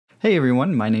Hey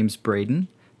everyone, my name's Braden.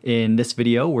 In this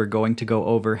video, we're going to go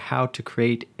over how to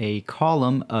create a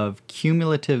column of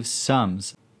cumulative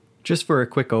sums. Just for a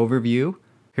quick overview,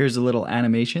 here's a little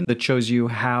animation that shows you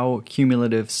how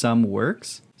cumulative sum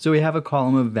works. So we have a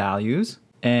column of values,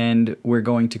 and we're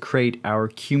going to create our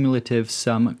cumulative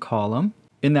sum column.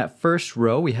 In that first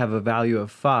row, we have a value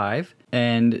of 5,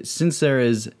 and since there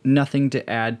is nothing to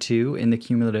add to in the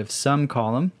cumulative sum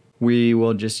column, we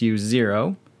will just use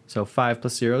 0. So 5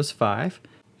 plus 0 is 5.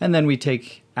 And then we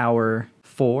take our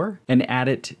 4 and add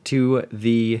it to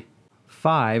the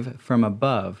 5 from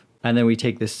above. And then we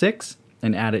take the 6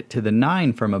 and add it to the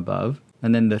 9 from above.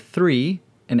 And then the 3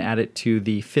 and add it to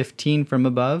the 15 from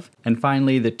above. And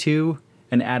finally the 2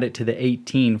 and add it to the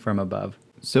 18 from above.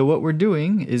 So what we're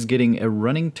doing is getting a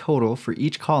running total for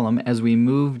each column as we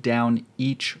move down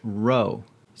each row.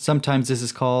 Sometimes this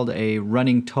is called a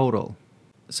running total.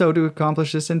 So to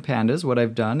accomplish this in Pandas, what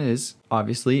I've done is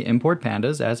obviously import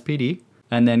Pandas as PD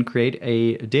and then create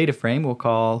a data frame we'll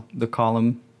call the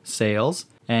column sales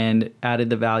and added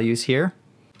the values here.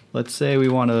 Let's say we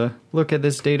want to look at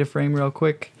this data frame real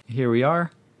quick. Here we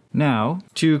are. Now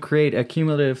to create a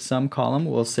cumulative sum column,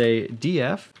 we'll say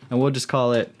df and we'll just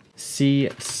call it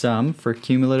csum for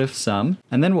cumulative sum.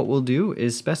 And then what we'll do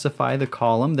is specify the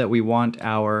column that we want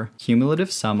our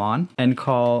cumulative sum on and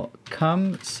call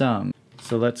cumSum.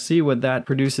 So let's see what that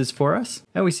produces for us.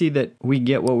 And we see that we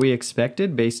get what we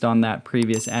expected based on that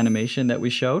previous animation that we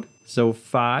showed. So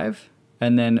 5,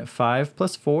 and then 5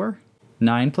 plus 4,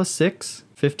 9 plus 6,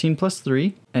 15 plus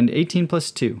 3, and 18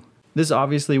 plus 2. This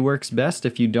obviously works best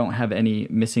if you don't have any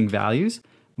missing values.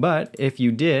 But if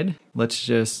you did, let's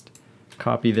just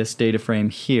copy this data frame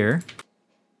here.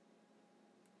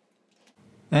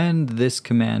 And this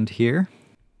command here.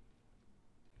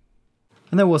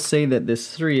 And then we'll say that this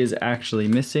 3 is actually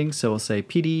missing, so we'll say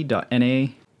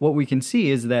pd.na. What we can see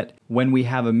is that when we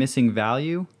have a missing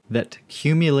value, that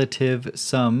cumulative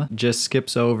sum just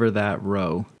skips over that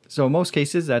row. So in most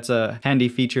cases, that's a handy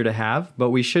feature to have, but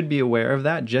we should be aware of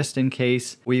that just in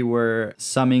case we were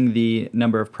summing the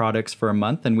number of products for a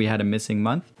month and we had a missing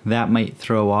month. That might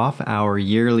throw off our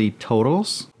yearly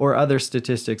totals or other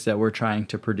statistics that we're trying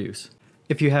to produce.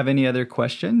 If you have any other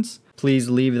questions, please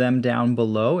leave them down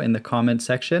below in the comment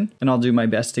section, and I'll do my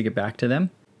best to get back to them.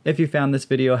 If you found this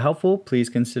video helpful, please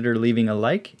consider leaving a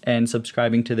like and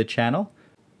subscribing to the channel.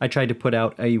 I try to put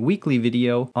out a weekly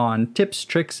video on tips,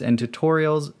 tricks, and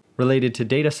tutorials related to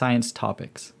data science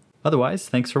topics. Otherwise,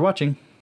 thanks for watching.